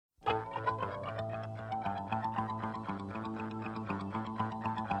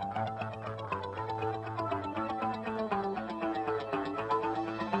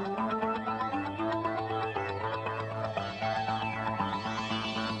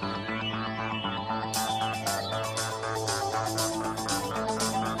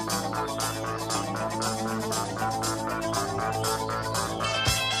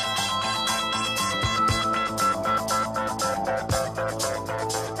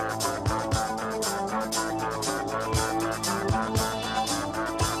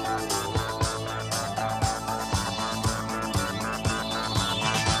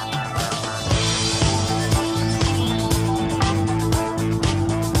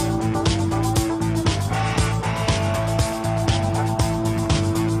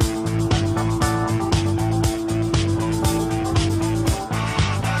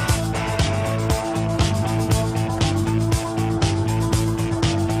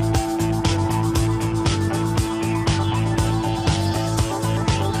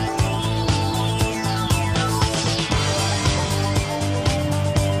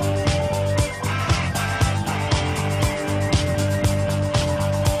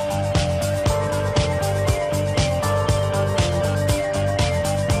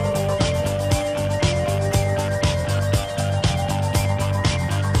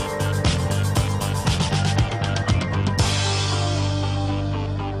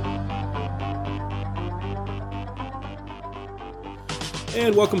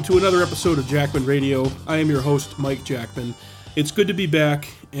And welcome to another episode of Jackman Radio. I am your host, Mike Jackman. It's good to be back,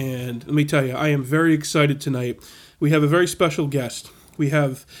 and let me tell you, I am very excited tonight. We have a very special guest. We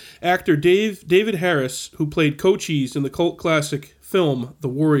have actor David Harris, who played Cochise in the cult classic film The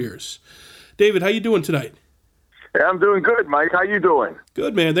Warriors. David, how you doing tonight? Hey, I'm doing good, Mike. How you doing?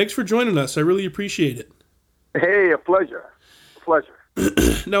 Good, man. Thanks for joining us. I really appreciate it. Hey, a pleasure. A pleasure.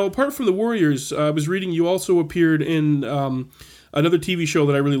 Now, apart from The Warriors, I was reading you also appeared in another TV show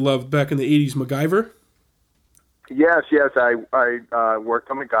that I really loved back in the 80s, MacGyver. Yes. I worked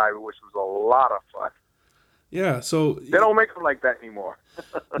on MacGyver, which was a lot of fun. Yeah, so they don't make them like that anymore.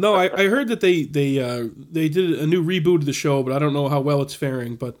 No, I heard that they did a new reboot of the show, but I don't know how well it's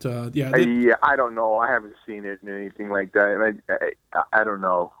faring. But yeah, I don't know. I haven't seen it or anything like that, and I don't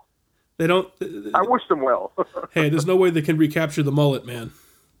know. They don't. I wish them well. Hey, there's no way they can recapture the mullet, man.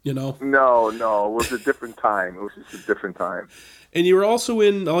 You know? No, it was a different time. It was just a different time. And you were also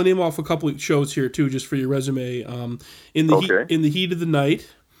in. I'll name off a couple of shows here too, just for your resume. In the Heat of the Night.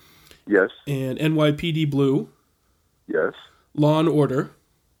 Yes. And NYPD Blue. Yes. Law and Order.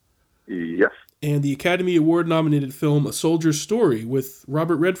 Yes. And the Academy Award-nominated film A Soldier's Story with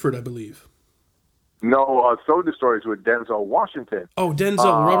Robert Redford, I believe. No, Soldier's Story is with Denzel Washington. Oh,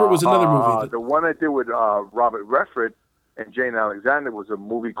 Denzel. Robert was another movie. The one I did with Robert Redford and Jane Alexander was a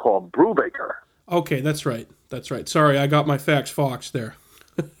movie called Brubaker. Okay, that's right. Sorry, I got my facts foxed there.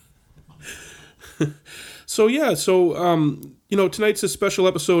 So tonight's a special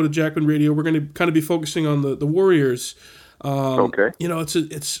episode of Jackman Radio. We're going to kind of be focusing on the Warriors. Okay. You know, it's.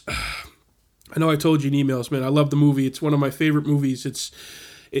 I know I told you in emails, man. I love the movie. It's one of my favorite movies. It's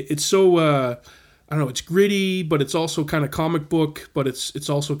so. I don't know. It's gritty, but it's also kind of comic book, but it's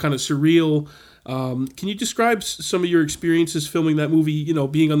also kind of surreal. Can you describe some of your experiences filming that movie? You know,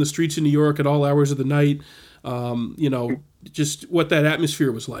 being on the streets of New York at all hours of the night. Just what that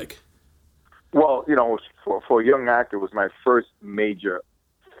atmosphere was like. Well, for a young actor, it was my first major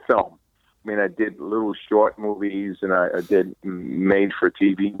film. I mean, I did little short movies, and I did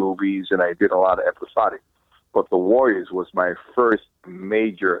made-for-TV movies, and I did a lot of episodic. But The Warriors was my first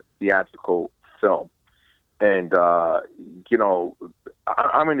major theatrical film. And, I'm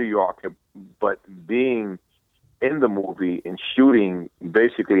in New York, but being in the movie and shooting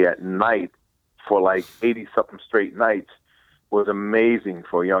basically at night for like 80-something straight nights was amazing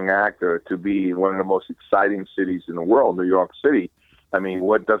for a young actor to be in one of the most exciting cities in the world, New York City. I mean,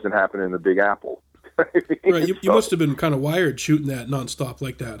 what doesn't happen in the Big Apple? Right, you must have been kind of wired shooting that nonstop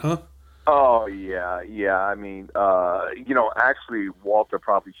like that, huh? Oh, yeah. I mean, actually, Walter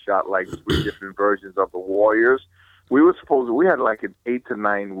probably shot like 3 different versions of The Warriors. We had like an 8 to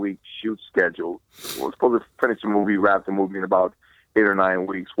 9 week shoot schedule. We were supposed to finish the movie, wrap the movie in about 8 or 9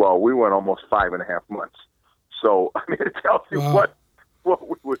 weeks. Well, we went almost 5.5 months. So, I mean, it tells you what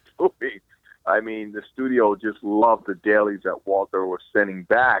we were doing. I mean, the studio just loved the dailies that Walter was sending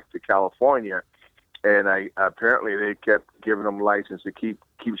back to California, and apparently they kept giving them license to keep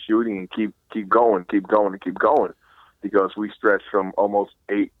shooting and keep going, because we stretched from almost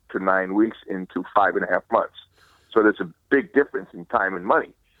 8 to 9 weeks into 5.5 months. So there's a big difference in time and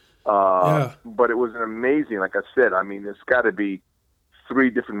money. But it was an amazing, like I said, I mean, there's got to be 3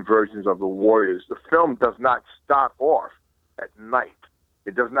 different versions of The Warriors. The film does not start off at night.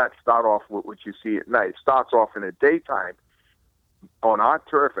 It does not start off with what you see at night. It starts off in the daytime on our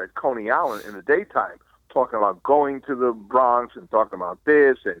turf at Coney Island in the daytime, talking about going to the Bronx and talking about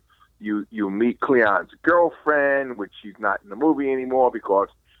this. And you meet Cleon's girlfriend, which she's not in the movie anymore because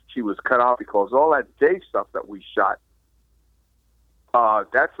she was cut out, because all that day stuff that we shot,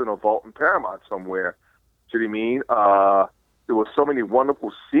 that's in a vault in Paramount somewhere. Do you know what I mean? There were so many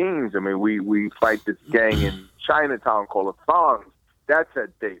wonderful scenes. I mean, we fight this gang in Chinatown called the Thongs. That's at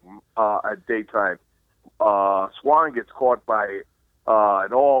daytime. Swan gets caught by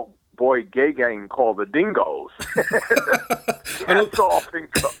an all-boy gay gang called the Dingoes. That's all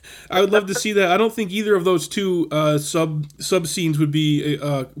I would love to see that. I don't think either of those two sub scenes would be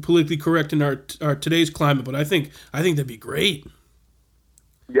politically correct in our today's climate, but I think that'd be great.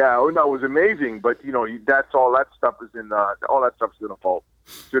 Yeah, it was amazing, but that's all that stuff is in all that stuff's in a vault.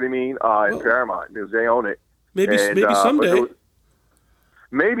 Do you know what I mean? In Paramount, because they own it. Maybe someday.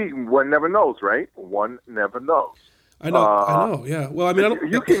 Maybe one never knows, right? One never knows. I know. Yeah. Well, I mean,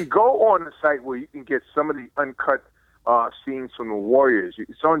 you can go on the site where you can get some of the uncut scenes from the Warriors.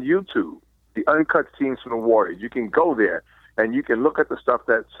 It's on YouTube. The uncut scenes from the Warriors. You can go there and you can look at some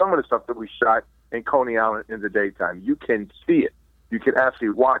of the stuff that we shot in Coney Island in the daytime. You can see it. You can actually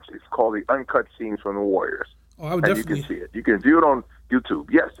watch it. It's called the uncut scenes from the Warriors. Oh, I would definitely. You can see it. You can view it on YouTube.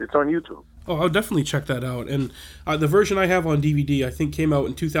 Yes, it's on YouTube. Oh, I'll definitely check that out. And the version I have on DVD, I think, came out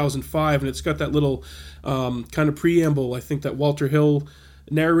in 2005, and it's got that little kind of preamble, I think, that Walter Hill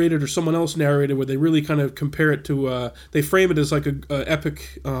narrated or someone else narrated, where they really kind of compare it to, they frame it as like a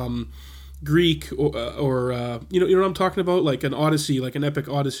epic Greek or you know what I'm talking about, like an Odyssey, like an epic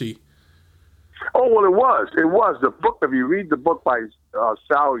Odyssey. Oh, well, it was the book. If you read the book by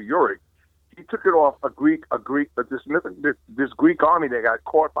Sal Uric, he took it off this Greek army that got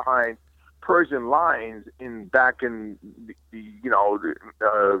caught behind Persian lines back in the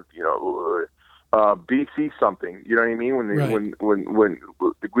BC something. You know what I mean? When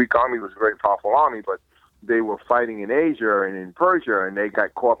the Greek army was a very powerful army, but they were fighting in Asia and in Persia, and they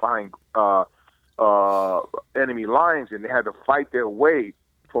got caught behind enemy lines, and they had to fight their way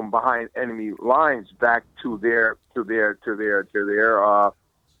from behind enemy lines back to their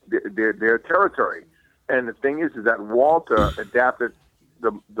territory. And the thing is that Walter adapted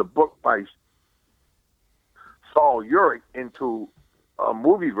the book by Saul Uric into a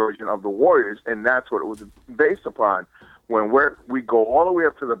movie version of the Warriors, and that's what it was based upon. When we go all the way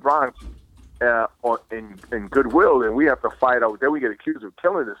up to the Bronx in Goodwill, and we have to fight out. Then we get accused of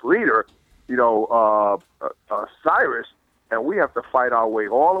killing this leader, Cyrus, and we have to fight our way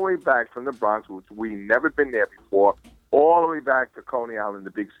all the way back from the Bronx, which we never been there before, all the way back to Coney Island,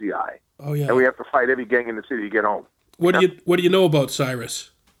 the Big CI. Oh yeah. And we have to fight every gang in the city to get home. What do you know about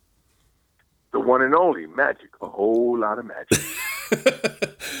Cyrus? The one and only magic, a whole lot of magic.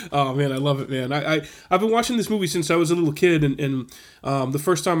 Oh man, I love it, man. I've been watching this movie since I was a little kid, and the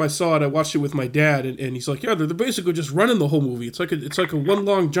first time I saw it, I watched it with my dad, and he's like, "Yeah, they're basically just running the whole movie. It's like a one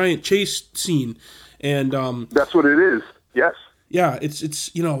long giant chase scene," and that's what it is. Yes. Yeah, it's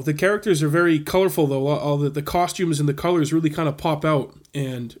the characters are very colorful though. All the costumes and the colors really kind of pop out,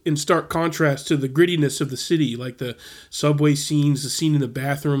 and in stark contrast to the grittiness of the city, like the subway scenes, the scene in the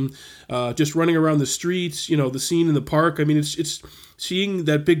bathroom, just running around the streets. The scene in the park. I mean, it's seeing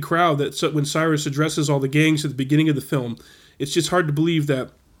that big crowd when Cyrus addresses all the gangs at the beginning of the film. It's just hard to believe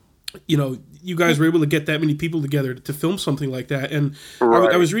that you guys were able to get that many people together to film something like that. And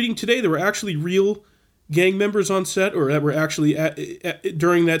right. I was reading today there were actually real gang members on set, or that were actually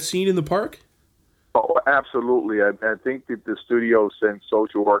during that scene in the park? Oh, absolutely. I think that the studio sent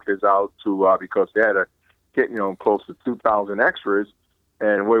social workers out to because they had to get close to 2,000 extras,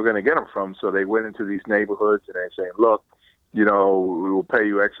 and where we're going to get them from. So they went into these neighborhoods and they're saying, "Look, we will pay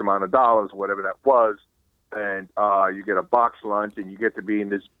you X amount of dollars, whatever that was, and you get a box lunch, and you get to be in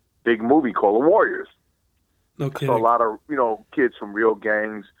this big movie called The Warriors." Okay. So a lot of kids from real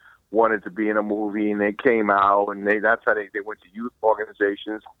gangs wanted to be in a movie, and they came out, and that's how they went to youth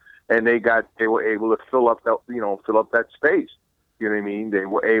organizations, and they were able to fill up that space. You know what I mean? They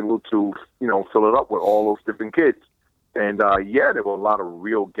were able to fill it up with all those different kids, and there were a lot of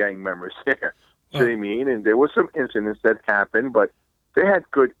real gang members there. You know what I mean? And there were some incidents that happened, but they had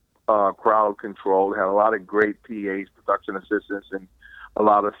good crowd control. They had a lot of great PAs, production assistants, and a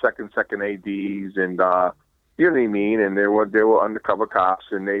lot of second ADs, and you know what I mean? And they were undercover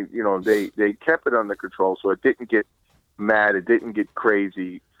cops, and they kept it under control, so it didn't get mad, it didn't get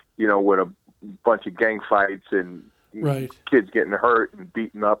crazy, with a bunch of gang fights and right. kids getting hurt and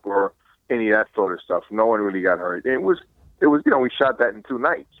beaten up or any of that sort of stuff. No one really got hurt. It was we shot that in 2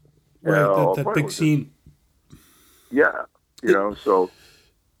 nights. Right, that big scene. Yeah, so.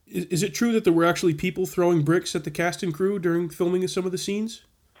 Is it true that there were actually people throwing bricks at the cast and crew during filming of some of the scenes?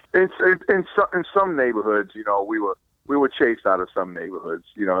 In some neighborhoods, we were chased out of some neighborhoods.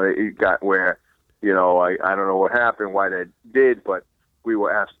 It got where, I don't know what happened, why that did, but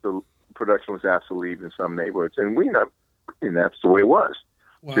production was asked to leave in some neighborhoods, and that's the way it was.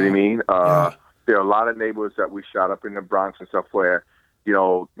 Wow. See what I mean? Yeah. There are a lot of neighborhoods that we shot up in the Bronx and stuff where,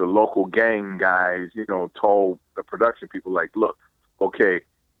 the local gang guys, told the production people, like, look, okay,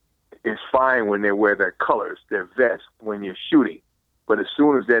 it's fine when they wear their colors, their vests, when you're shooting. But as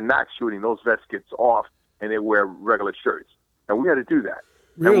soon as they're not shooting, those vests get off, and they wear regular shirts. And we had to do that.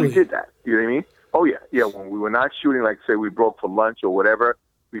 Really? And we did that. You know what I mean? Oh, yeah. Yeah, when we were not shooting, like, say, we broke for lunch or whatever,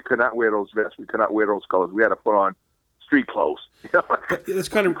 we could not wear those vests. We could not wear those colors. We had to put on street clothes. That's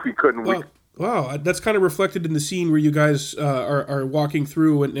kind of... We couldn't... Wow, that's kind of reflected in the scene where you guys are walking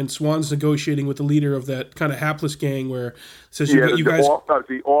through, and Swan's negotiating with the leader of that kind of hapless gang, where it says you guys...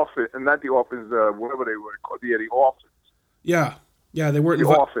 the orphans, and not the orphans, whatever they were called. Yeah, the orphans. Yeah, they weren't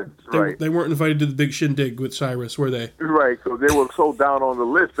orphans, right. They weren't invited to the big shindig with Cyrus, were they? Right, so they were so down on the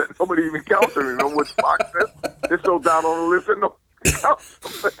list that nobody even counts them. You know what Fox says? They're so down on the list that nobody counts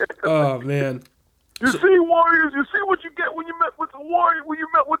them. Oh, man. You see, Warriors, you see what you get when you met with the Warriors, when you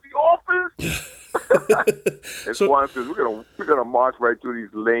met with the Office? And Swan says, we're gonna march right through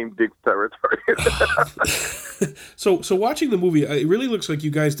these lame dick territories. So watching the movie, it really looks like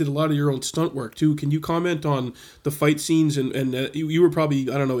you guys did a lot of your own stunt work too. Can you comment on the fight scenes? And you were probably,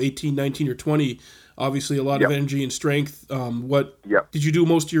 I don't know, 18, 19, or 20. Obviously, a lot of energy and strength. Did you do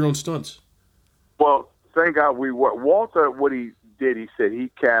most of your own stunts? Well, thank God Walter, what he did, he said he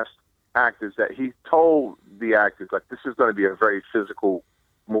cast actors that he told the actors, like, this is going to be a very physical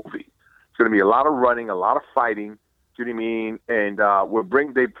movie. It's going to be a lot of running, a lot of fighting. Do you know what I mean?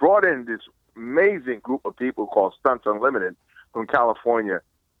 And they brought in this amazing group of people called Stunts Unlimited from California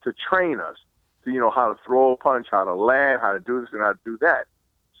to train us to, how to throw a punch, how to land, how to do this and how to do that.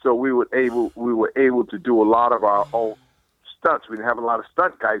 So we were able to do a lot of our own stunts. We didn't have a lot of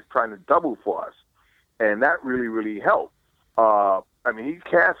stunt guys trying to double for us, and that really, really helped. He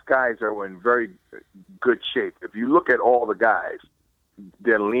cast guys that were in very good shape. If you look at all the guys,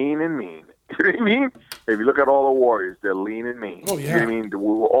 they're lean and mean. You know what I mean? If you look at all the Warriors, they're lean and mean. Oh, yeah. You know what I mean? We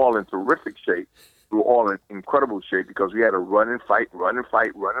were all in terrific shape. We were all in incredible shape because we had to run and fight.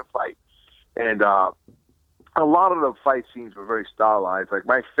 And a lot of the fight scenes were very stylized. Like,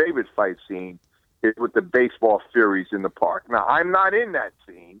 my favorite fight scene is with the baseball furies in the park. Now, I'm not in that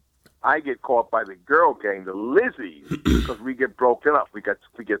scene. I get caught by the girl gang, the Lizzies, because we get broken up. We get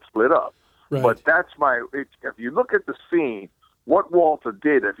split up. Right. But that's if you look at the scene, what Walter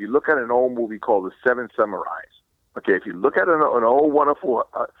did, if you look at an old movie called The Seven Samurais, okay, if you look at an old wonderful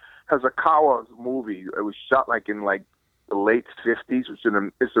Hasegawa movie, it was shot in the late 50s.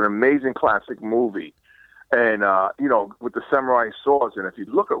 It's an amazing classic movie. And, with the samurai swords. And if you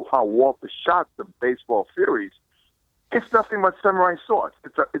look at how Walter shot the baseball furies, it's nothing but samurai swords.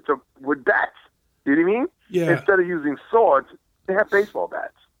 It's with bats. You know what I mean? Yeah. Instead of using swords, they have baseball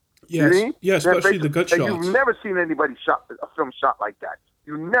bats. Yes. You know what I mean? Yeah, especially the gut shots. You've never seen anybody a film shot like that.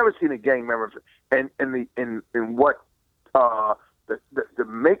 You've never seen a gang member. And what the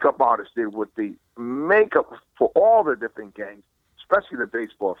makeup artist did with the makeup for all the different gangs, especially the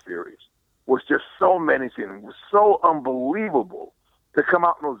baseball furies, was just so menacing. It was so unbelievable to come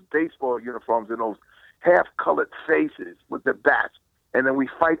out in those baseball uniforms and those half-colored faces with the bats, and then we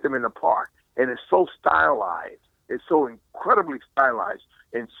fight them in the park. And it's so stylized. It's so incredibly stylized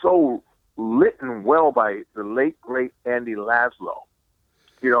and so lit and well by the late, great Andy Laszlo,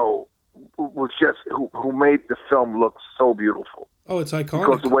 was just who made the film look so beautiful. Oh, it's iconic.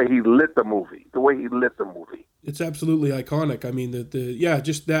 Because the way he lit the movie. It's absolutely iconic. I mean,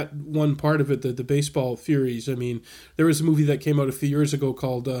 just that one part of it, the baseball furies. I mean, there was a movie that came out a few years ago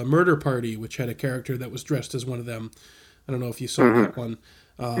called Murder Party, which had a character that was dressed as one of them. I don't know if you saw that one.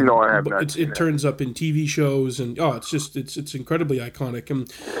 No, I have not. It turns up in TV shows, and it's incredibly iconic.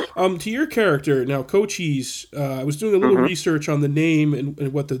 And to your character now, Cochise, I was doing a little research on the name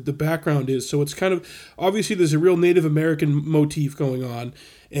and what the background is. So it's kind of obviously there's a real Native American motif going on,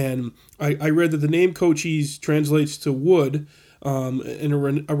 and I read that the name Cochise translates to wood, and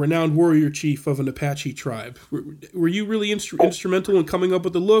a renowned warrior chief of an Apache tribe. Were you really instrumental in coming up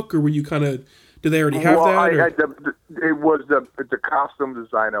with the look, or were you kind of? Do they already have that? It was the costume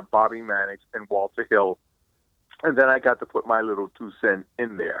designer, Bobby Mannix, and Walter Hill. And then I got to put my little 2 cents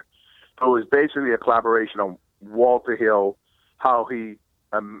in there. So it was basically a collaboration on Walter Hill, how he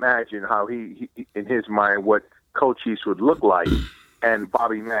imagined, how he in his mind, what Cochise would look like, and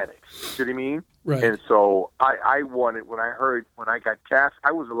Bobby Mannix. You know what I mean? Right. And so I wanted, when I got cast,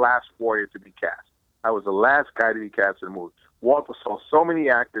 I was the last warrior to be cast. I was the last guy to be cast in the movie. Walter saw so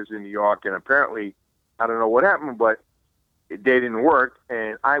many actors in New York, and apparently, I don't know what happened, but they didn't work.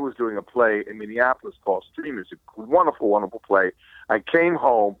 And I was doing a play in Minneapolis called Streamers, a wonderful, wonderful play. I came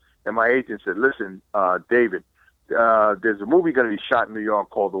home, and my agent said, listen, David, there's a movie going to be shot in New York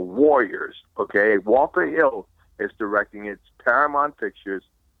called The Warriors, okay? Walter Hill is directing it. It's Paramount Pictures,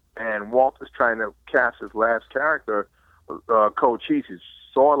 and Walter's trying to cast his last character, Cochise. He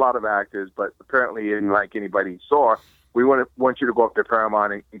saw a lot of actors, but apparently he didn't like anybody he saw. We want you to go up to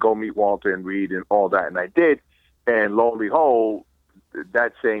Paramount and go meet Walter and Reed and all that. And I did. And lo and behold,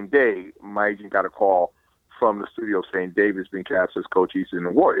 that same day, my agent got a call from the studio saying David's been cast as Cochise in The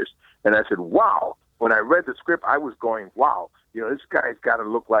Warriors. And I said, wow. When I read the script, I was going, wow. This guy's got to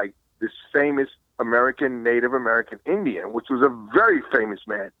look like this famous Native American Indian, which was a very famous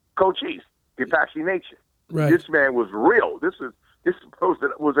man, Cochise, the Apache Nation. Right. This man was real. This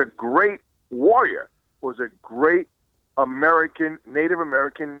was a great warrior, was a great Native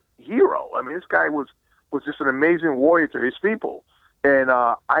American hero. I mean, this guy was just an amazing warrior to his people, and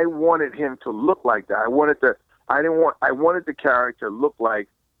I wanted him to look like that. I wanted the character to look like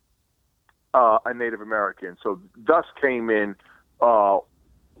a Native American. So thus came in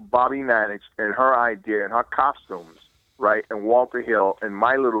Bobby Nanick and her idea and her costumes, right? And Walter Hill and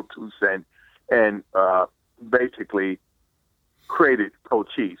my little 2 cents, and basically created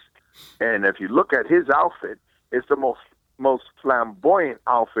Cochise. And if you look at his outfit, it's the most flamboyant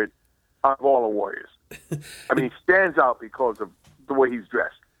outfit of all the Warriors. I mean, he stands out because of the way he's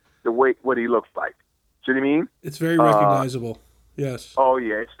dressed, what he looks like. See what I mean? It's very recognizable. Yes. Oh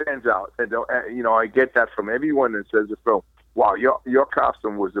yeah, it stands out. And I get that from everyone that says the film. Wow, your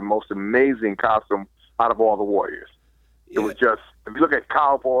costume was the most amazing costume out of all the Warriors. It was just, if you look at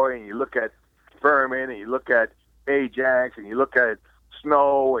Cowboy and you look at Furman and you look at Ajax and you look at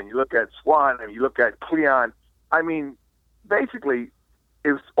Snow and you look at Swan and you look at Cleon, I mean, basically,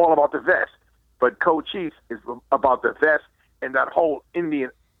 it's all about the vest. But Cochise is about the vest and that whole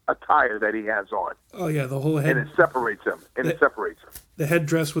Indian attire that he has on. Oh yeah, the whole head. And it separates him. The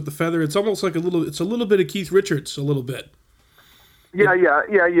headdress with the feather. It's almost like it's a little bit of Keith Richards, a little bit. Yeah.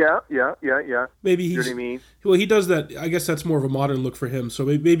 Maybe you know what I mean? Well, he does that. I guess that's more of a modern look for him. So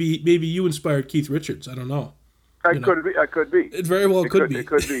maybe you inspired Keith Richards. I don't know. I could be. It very well could be. It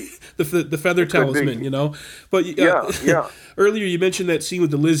could be. the feather talisman, But yeah. Earlier you mentioned that scene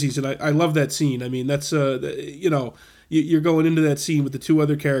with the Lizzies, and I love that scene. I mean, that's you're going into that scene with the 2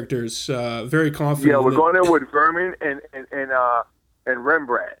 other characters, very confident. Yeah, we're going there with Vermin and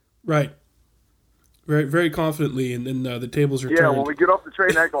Rembrandt. Right. Very, very confidently, and then the tables are turned. Yeah, when we get off the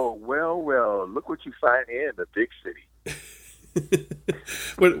train, I go, well, look what you find here in the big city.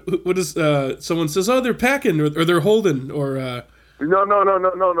 What is someone says? Oh, they're packing, or they're holding, or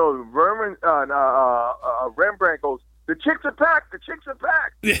No. Vermin, Rembrandt goes, the chicks are packed,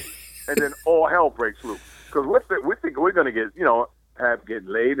 and then all hell breaks loose because we think we're going to get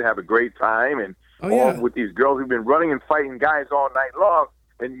laid, have a great time, and with these girls who've been running and fighting guys all night long.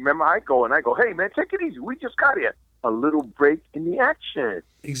 And remember, I go, hey man, take it easy. We just got here. A little break in the action.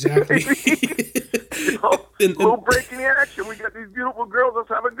 Exactly. Little break in the action. We got these beautiful girls. Let's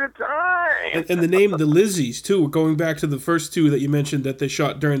have a good time. And the name, the Lizzies, too, going back to the first 2 that you mentioned that they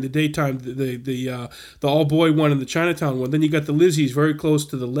shot during the daytime, the all-boy one and the Chinatown one. Then you got the Lizzies very close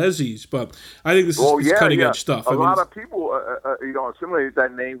to the Lezzies. But I think this is cutting-edge stuff. A lot of people, assimilate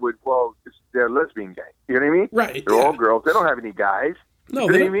that name with, they're a lesbian gang. You know what I mean? Right. They're all girls. They don't have any guys. No,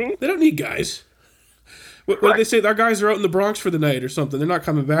 they don't need guys. What do they say? Our guys are out in the Bronx for the night or something. They're not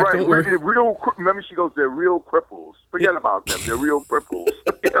coming back. Right. Don't worry. Remember, she goes, they're real cripples. Forget about them. They're real cripples.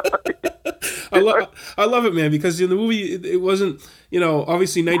 I love it, man, because in the movie, it wasn't,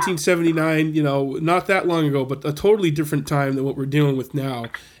 obviously 1979, not that long ago, but a totally different time than what we're dealing with now.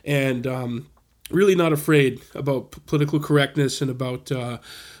 And really not afraid about political correctness and about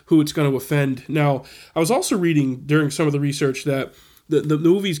who it's going to offend. Now, I was also reading during some of the research that the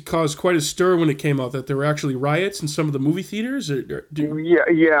movies caused quite a stir when it came out, that there were actually riots in some of the movie theaters.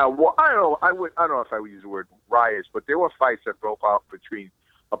 Yeah. Well, I don't know if I would use the word riots, but there were fights that broke out between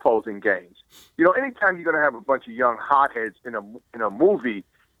opposing gangs. Anytime you're going to have a bunch of young hotheads in a movie,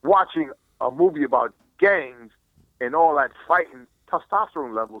 watching a movie about gangs and all that fighting,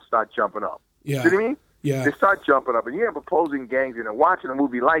 testosterone levels start jumping up. Yeah. See what I mean? Yeah. They start jumping up, and you have opposing gangs, and watching a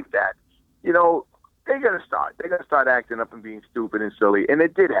movie like that, they're gonna start acting up and being stupid and silly, and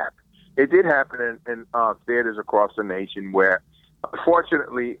it did happen. It did happen in theaters across the nation where,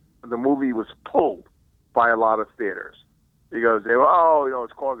 unfortunately, the movie was pulled by a lot of theaters because they were,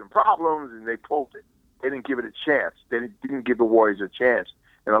 it's causing problems, and they pulled it. They didn't give it a chance. They didn't give the Warriors a chance.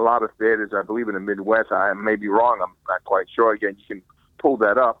 In a lot of theaters, I believe in the Midwest, I may be wrong, I'm not quite sure. Again, you can pull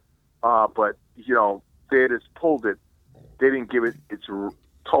that up, but theaters pulled it. They didn't give it its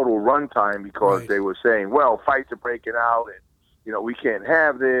total runtime because they were saying, fights are breaking out and, we can't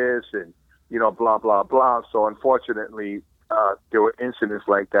have this and, blah, blah, blah. So unfortunately, there were incidents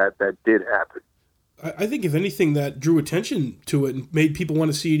like that did happen. I think if anything that drew attention to it and made people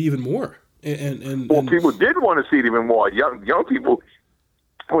want to see it even more. And people did want to see it even more. Young people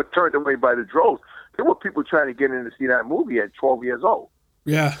were turned away by the droves. There were people trying to get in to see that movie at 12 years old.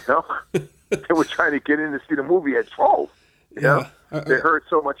 Yeah. They were trying to get in to see the movie at 12. Yeah. They heard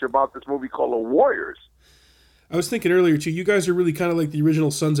so much about this movie called The Warriors. I was thinking earlier, too, you guys are really kind of like the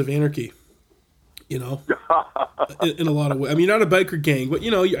original Sons of Anarchy, in a lot of ways. I mean, not a biker gang, but,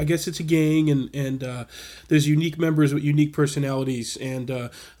 I guess it's a gang, and there's unique members with unique personalities. And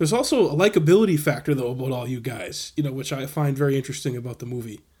there's also a likability factor, though, about all you guys, which I find very interesting about the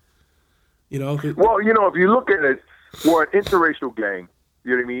movie. Well, if you look at it, we're an interracial gang,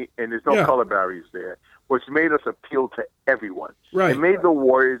 you know what I mean? And there's no color barriers there, which made us appeal to everyone. Right. It made the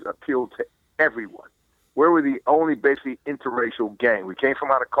Warriors appeal to everyone. We were the only basically interracial gang. We came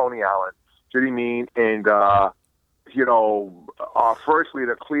from out of Coney Island, Do you know what I mean? And, our first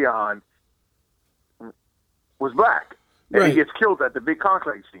leader, Cleon, was black. And he gets killed at the big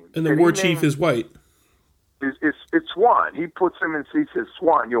conclave scene. And the war chief is white. It's Swan. He puts him in, he says,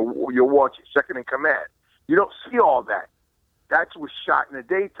 Swan, your war chief, second in command. You don't see all that. That was shot in the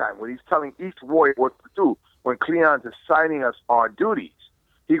daytime when he's telling each warrior what to do. When Cleon's assigning us our duties,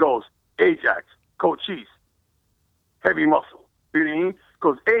 he goes, Ajax, Cochise, heavy muscle. You know what I mean?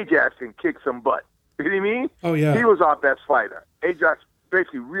 Because Ajax can kick some butt. You know what I mean? Oh, yeah. He was our best fighter. Ajax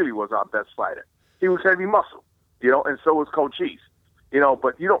basically really was our best fighter. He was heavy muscle, and so was Cochise.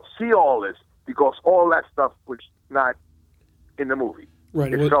 But you don't see all this because all that stuff was not in the movie.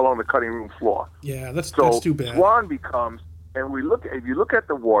 Right. It fell on the cutting room floor. Yeah, that's too bad. Swan becomes, and if you look at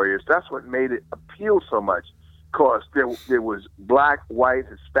the Warriors, that's what made it appeal so much, because there was black, white,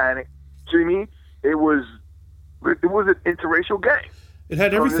 Hispanic. Do you know what I mean? It was an interracial game. It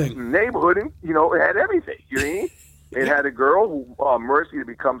had everything. From this neighborhood, it had everything. You know what I mean? It had a girl, Mercy, that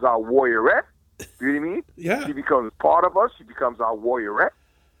becomes our warriorette. You know what I mean? Yeah. She becomes part of us. She becomes our warriorette.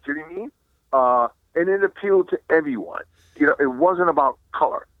 You know what I mean? And it appealed to everyone. It wasn't about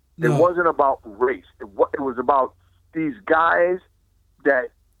color. No. It wasn't about race. It was about these guys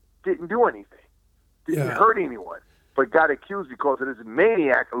that didn't do anything, didn't hurt anyone, but got accused because of this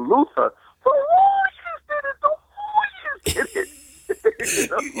maniac, Luther, who did it.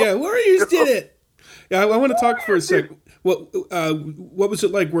 Yeah, Warriors did it. Yeah, I want to talk for a sec. What was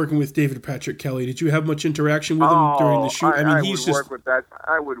it like working with David Patrick Kelly? Did you have much interaction with him during the shoot? I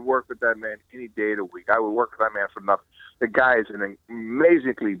would work with that man any day of the week. I would work with that man for nothing. The guy is an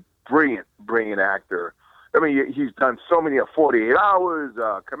amazingly brilliant actor. I mean, he's done so many 48 Hours,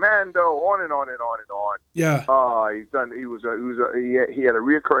 Commando, on and on and on and on. Yeah. He had a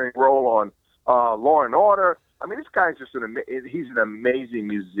recurring role on Law and Order. I mean, this guy's just he's an amazing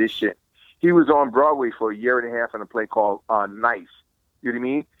musician. He was on Broadway for a year and a half in a play called Nice. You know what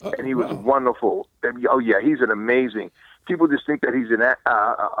I mean? And he was wonderful. Oh yeah, he's an amazing. People just think that he's an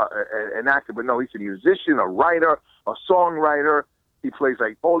actor, but no, he's a musician, a writer, a songwriter. He plays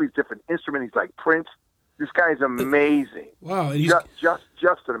like all these different instruments. He's like Prince. This guy's amazing. Wow, and he's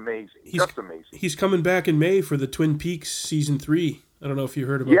just amazing. Just amazing. He's coming back in May for the Twin Peaks season 3. I don't know if you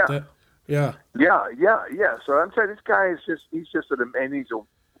heard about that. Yeah. So I'm saying this guy is he's a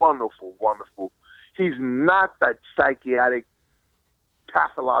wonderful. He's not that psychiatric,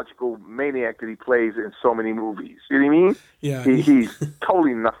 pathological maniac that he plays in so many movies. You know what I mean? Yeah. He's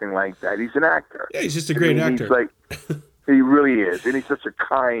totally nothing like that. He's an actor. Yeah, he's just a great actor. He really is, and he's such a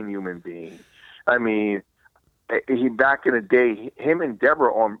kind human being. I mean, he back in the day, him and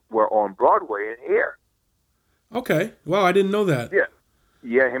Deborah were on Broadway and here. Okay. Wow, I didn't know that.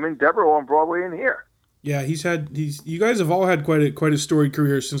 Yeah, him and Deborah were on Broadway and here. Yeah, you guys have all had quite a storied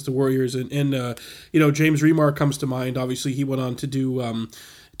career since the Warriors, and James Remar comes to mind. Obviously, he went on to do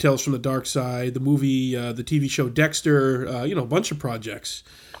Tales from the Dark Side, the movie, the TV show Dexter, a bunch of projects.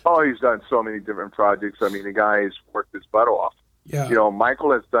 Oh, he's done so many different projects. I mean, the guy's worked his butt off. Yeah.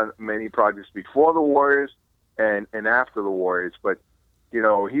 Michael has done many projects before the Warriors and after the Warriors, but he's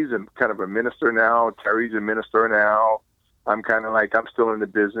kind of a minister now. Terry's a minister now. I'm kind of like, I'm still in the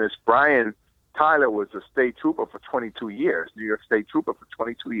business. Brian Tyler was a state trooper for 22 years, New York State trooper for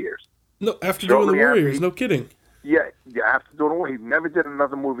 22 years. No, after doing the Warriors, no kidding. Yeah, after doing the Warriors. He never did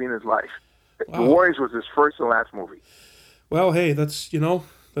another movie in his life. Wow. The Warriors was his first and last movie. Well, hey, that's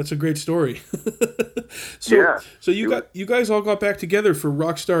a great story. So you guys all got back together for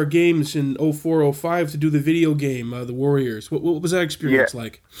Rockstar Games in 04-05 to do the video game, The Warriors. What was that experience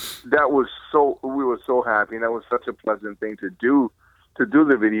like? We were so happy, and that was such a pleasant thing to do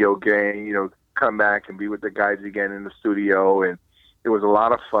the video game, come back and be with the guys again in the studio, and it was a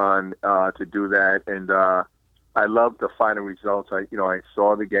lot of fun to do that, and I loved the final results. I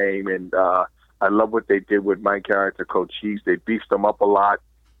saw the game, and I love what they did with my character, Cochise. They beefed him up a lot.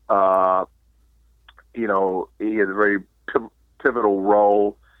 He has a very pivotal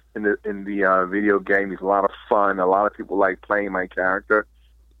role in the video game. He's a lot of fun. A lot of people like playing my character,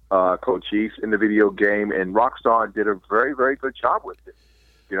 Cochise, in the video game, and Rockstar did a very, very good job with it.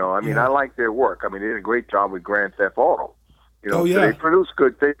 I like their work. I mean, they did a great job with Grand Theft Auto. So they produce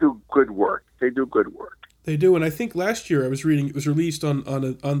good. They do good work. They do, and I think last year I was reading it was released on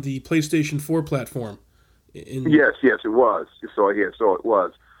the PlayStation 4 platform. Yes, it was. So it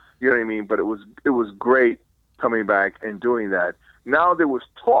was. You know what I mean? But it was great coming back and doing that. Now there was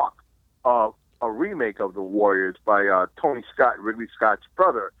talk of a remake of The Warriors by Tony Scott, Ridley Scott's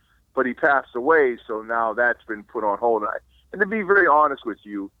brother, but he passed away, so now that's been put on hold. And to be very honest with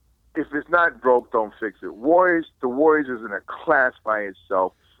you, if it's not broke, don't fix it. The Warriors is in a class by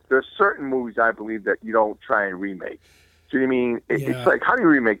itself. there's certain movies I believe that you don't try and remake. Do you know what I mean? Yeah. It's like, how do you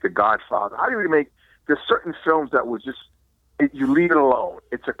remake The Godfather? How do you remake? There's certain films that was just you leave it alone.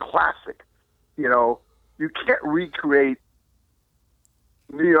 It's a classic. You know, you can't recreate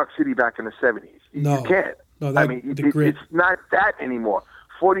New York City back in the 70s. No. You can't. No, I mean, it's not that anymore.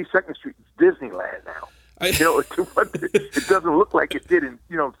 42nd Street is Disneyland now. You know, it doesn't look like it did in,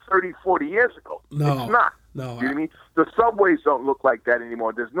 30, 40 years ago. No. It's not. No. You know what I mean? The subways don't look like that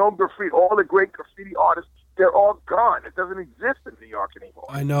anymore. There's no graffiti. All the great graffiti artists, they're all gone. It doesn't exist in New York anymore.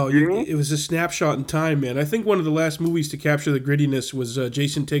 I know. You know what I mean? It was a snapshot in time, man. I think one of the last movies to capture the grittiness was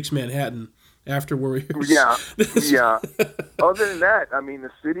Jason Takes Manhattan after Warriors. Yeah, yeah. Other than that, I mean,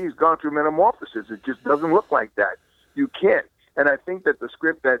 the city's gone through metamorphosis. It just doesn't look like that. You can't. And I think that the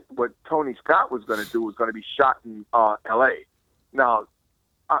script that what Tony Scott was going to do was going to be shot in L.A. Now,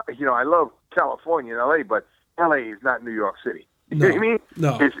 I love California and L.A., but L.A. is not New York City. You know what I mean?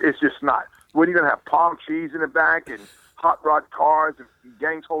 No. It's just not. What are you going to have, palm trees in the back and hot rod cars and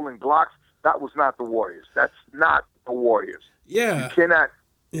gangs holding blocks? That was not the Warriors. That's not the Warriors. Yeah. You cannot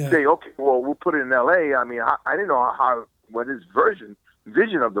say, okay, well, we'll put it in L.A. I mean, I didn't know what his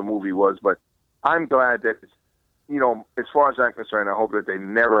vision of the movie was, but I'm glad that, as far as I'm concerned, I hope that they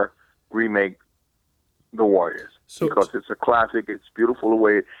never remake The Warriors because it's a classic. It's beautiful the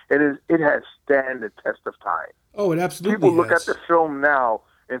way it has stand the test of time. Oh, it absolutely People look has. at the film now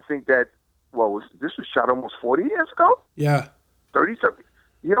and think that, well, this was shot almost 40 years ago? Yeah. 30-something.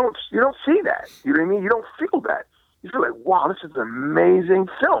 You don't see that. You know what I mean? You don't feel that. You feel like, wow, this is an amazing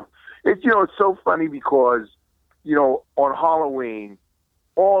film. It's so funny because, on Halloween,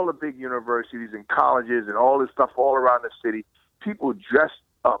 all the big universities and colleges and all this stuff all around the city, people dressed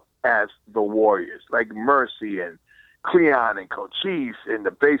up as the Warriors, like Mercy and Cleon and Cochise and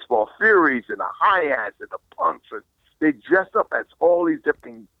the Baseball Furies and the Hi-Hats and the Punks. And they dressed up as all these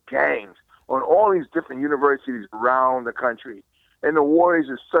different gangs on all these different universities around the country. And the Warriors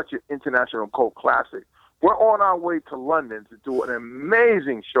is such an international cult classic. We're on our way to London to do an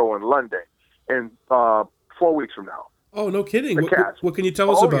amazing show in London in 4 weeks from now. Oh, no kidding. What can you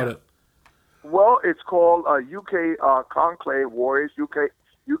tell us about it? Well, it's called UK Conclave, Warriors UK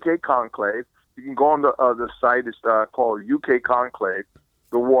Conclave. You can go on the site. It's called UK Conclave,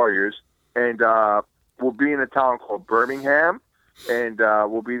 the Warriors. And we'll be in a town called Birmingham. And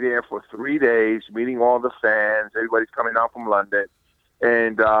we'll be there for 3 days, meeting all the fans. Everybody's coming out from London.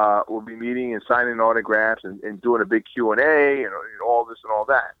 And we'll be meeting and signing autographs and doing a big Q&A and all this and all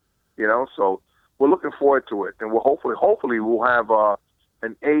that. So we're looking forward to it. And we'll hopefully we'll have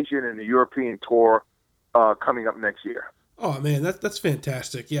an Asian and a European tour coming up next year. Oh man, that's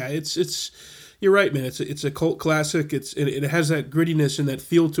fantastic. Yeah, it's you're right, man. It's a cult classic. It has that grittiness and that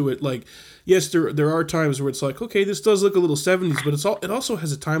feel to it. Like, yes, there are times where it's like, okay, this does look a little 70s, but it also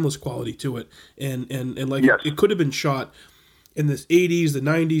has a timeless quality to it. And like yes. it could have been shot in the 80s, the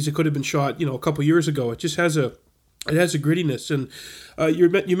 90s. It could have been shot, a couple years ago. It just has a grittiness. And you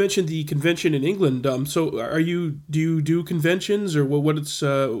mentioned the convention in England. So do you do conventions or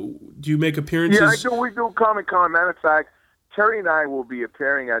do you make appearances? Yeah, I do. We do Comic-Con. Matter of fact, Terry and I will be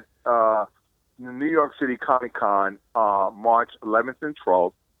appearing at the New York City Comic-Con March 11th and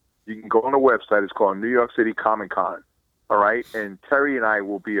 12th. You can go on the website. It's called New York City Comic-Con. All right? And Terry and I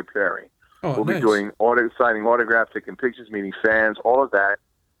will be appearing. Oh, we'll nice. be doing signing autographs, taking pictures, meeting fans, all of that.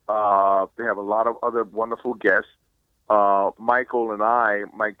 They have a lot of other wonderful guests. Mike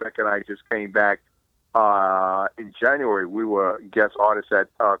Beck and I just came back in January. We were guest artists at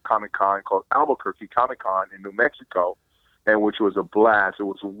Comic-Con called Albuquerque Comic-Con in New Mexico, and which was a blast. It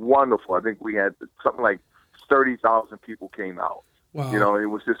was wonderful. I think we had something like 30,000 people came out. Wow. It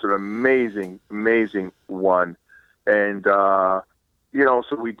was just an amazing, amazing one. And,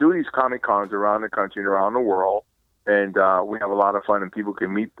 so we do these Comic-Cons around the country and around the world, and we have a lot of fun, and people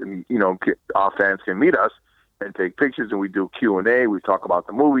can meet, and, our fans can meet us and take pictures, and we do Q&A. We talk about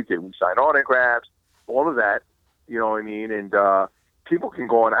the movies, we sign autographs, all of that, you know what I mean? And people can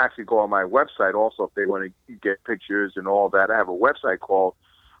go on my website also if they want to get pictures and all that. I have a website called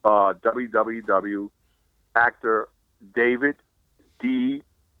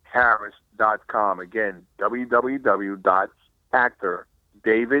www.actordaviddharris.com. Again,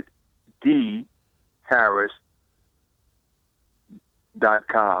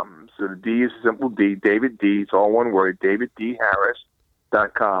 www.actordaviddharris.com. So the D is a simple D, David D. It's all one word,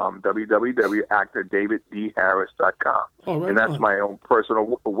 daviddharris.com. www.actordaviddharris.com. Oh, right. And that's my own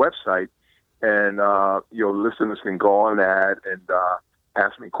personal website. And your listeners can go on that and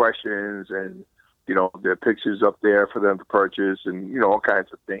ask me questions, and there are pictures up there for them to purchase, and all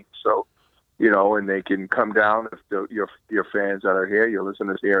kinds of things. So and they can come down if your fans that are here, your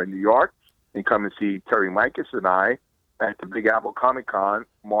listeners here in New York, and come and see Terry Mikus and I at the Big Apple Comic Con,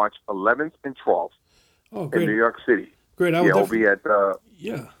 March 11th and 12th in New York City. Great. We'll be at Go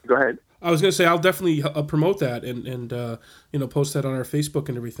ahead. I was going to say I'll definitely promote that and post that on our Facebook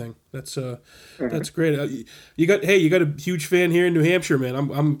and everything. That's great. You got a huge fan here in New Hampshire, man.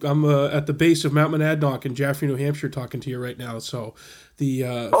 I'm at the base of Mount Monadnock in Jaffrey, New Hampshire, talking to you right now. So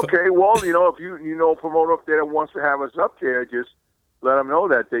okay, well, if you know a promoter up there that wants to have us up there, just let them know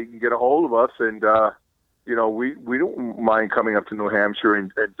that they can get a hold of us, and we don't mind coming up to New Hampshire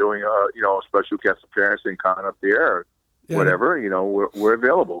and doing a special guest appearance and con up there. Yeah. Whatever, we're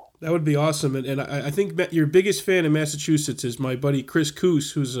available. That would be awesome. And I think your biggest fan in Massachusetts is my buddy Chris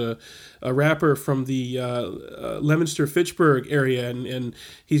Coos, who's a rapper from the Leominster-Fitchburg area. And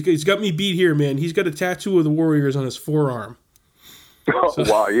he's got me beat here, man. He's got a tattoo of the Warriors on his forearm.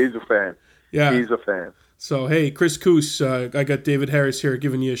 Wow, he's a fan. Yeah. He's a fan. So, hey, Chris Coos, I got David Harris here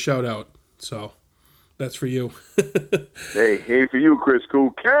giving you a shout-out. So, that's for you. hey, for you, Chris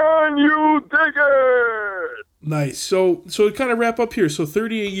Coos. Can you dig it? Nice. So to kind of wrap up here. So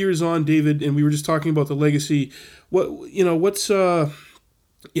 38 years on, David, and we were just talking about the legacy. What's the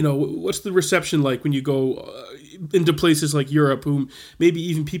reception like when you go into places like Europe, who maybe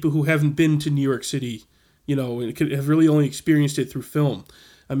even people who haven't been to New York City, have really only experienced it through film?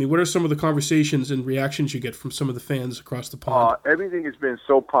 I mean, what are some of the conversations and reactions you get from some of the fans across the pond? Everything has been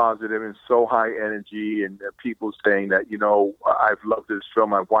so positive and so high energy, and people saying that, I've loved this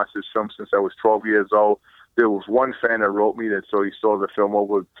film. I've watched this film since I was 12 years old. There was one fan that wrote me that he saw the film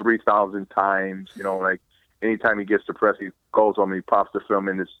over 3,000 times. Like anytime he gets depressed, he goes home and he pops the film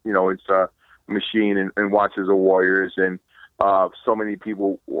in his machine and watches the Warriors. And so many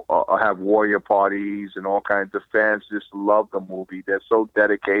people have Warrior parties and all kinds of fans just love the movie. They're so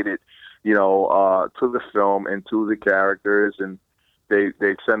dedicated, to the film and to the characters, and they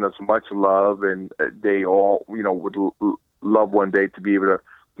send us much love, and they all, would love one day to be able to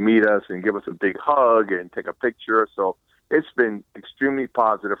meet us and give us a big hug and take a picture. So it's been extremely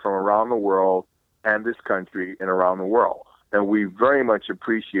positive from around the world and this country and around the world. And we very much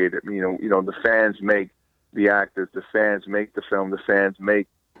appreciate it. The fans make the actors, the fans make the film, the fans make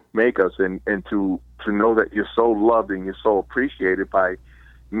us, and to know that you're so loved and you're so appreciated by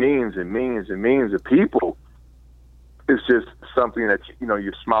millions and millions and millions of people, it's just something that,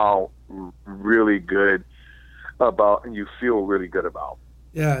 you smile really good about and you feel really good about.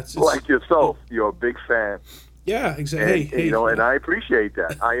 Yeah, it's like yourself. You're a big fan. Yeah, exactly. And I appreciate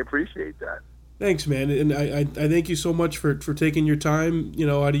that. Thanks, man. And I thank you so much for taking your time,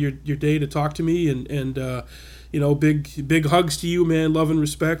 out of your day to talk to me, and big hugs to you, man. Love and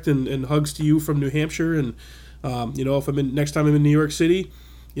respect, and hugs to you from New Hampshire. And if next time I'm in New York City,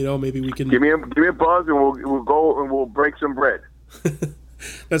 maybe we can give me a buzz, and we'll go and we'll break some bread.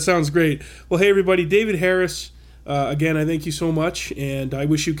 That sounds great. Well, hey everybody, David Harris. Again, I thank you so much, and I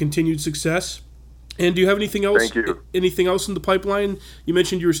wish you continued success. And do you have anything else? Thank you. Anything else in the pipeline? You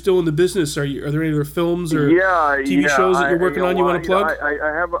mentioned you were still in the business. Are there any other films or TV shows that you're working on? You want to plug?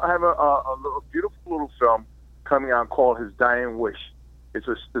 I have a beautiful little film coming out called His Dying Wish. It's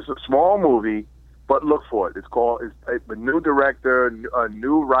a small movie, but look for it. It's a new director, a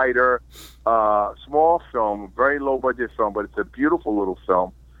new writer, small film, very low budget film, but it's a beautiful little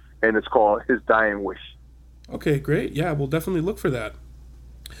film, and it's called His Dying Wish. Okay, great. Yeah, we'll definitely look for that.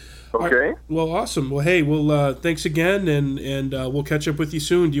 Okay. Right. Well, awesome. Well, hey, thanks again, and we'll catch up with you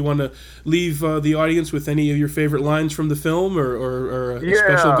soon. Do you want to leave the audience with any of your favorite lines from the film, or a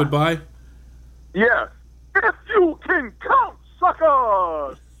special goodbye? Yeah. If you can count,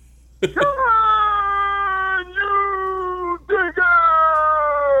 suckers, can you dig it?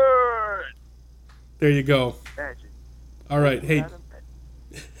 There you go. Magic. All right. Hey,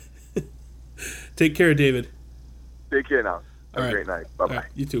 take care, David. Take care now. Have a great night. Bye-bye. Right,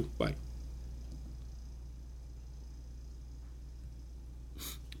 you too. Bye.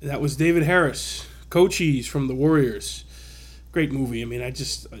 That was David Harris, Cochise from the Warriors. Great movie. I mean,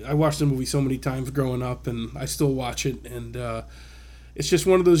 I watched the movie so many times growing up, and I still watch it. And it's just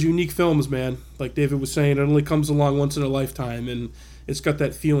one of those unique films, man. Like David was saying, it only comes along once in a lifetime, and it's got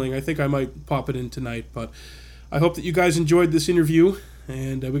that feeling. I think I might pop it in tonight, but I hope that you guys enjoyed this interview,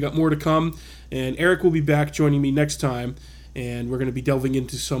 and we got more to come. And Eric will be back joining me next time. And we're going to be delving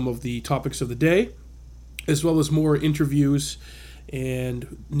into some of the topics of the day, as well as more interviews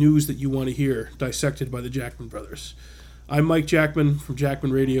and news that you want to hear dissected by the Jackman brothers. I'm Mike Jackman from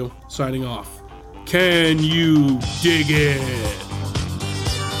Jackman Radio, signing off. Can you dig it?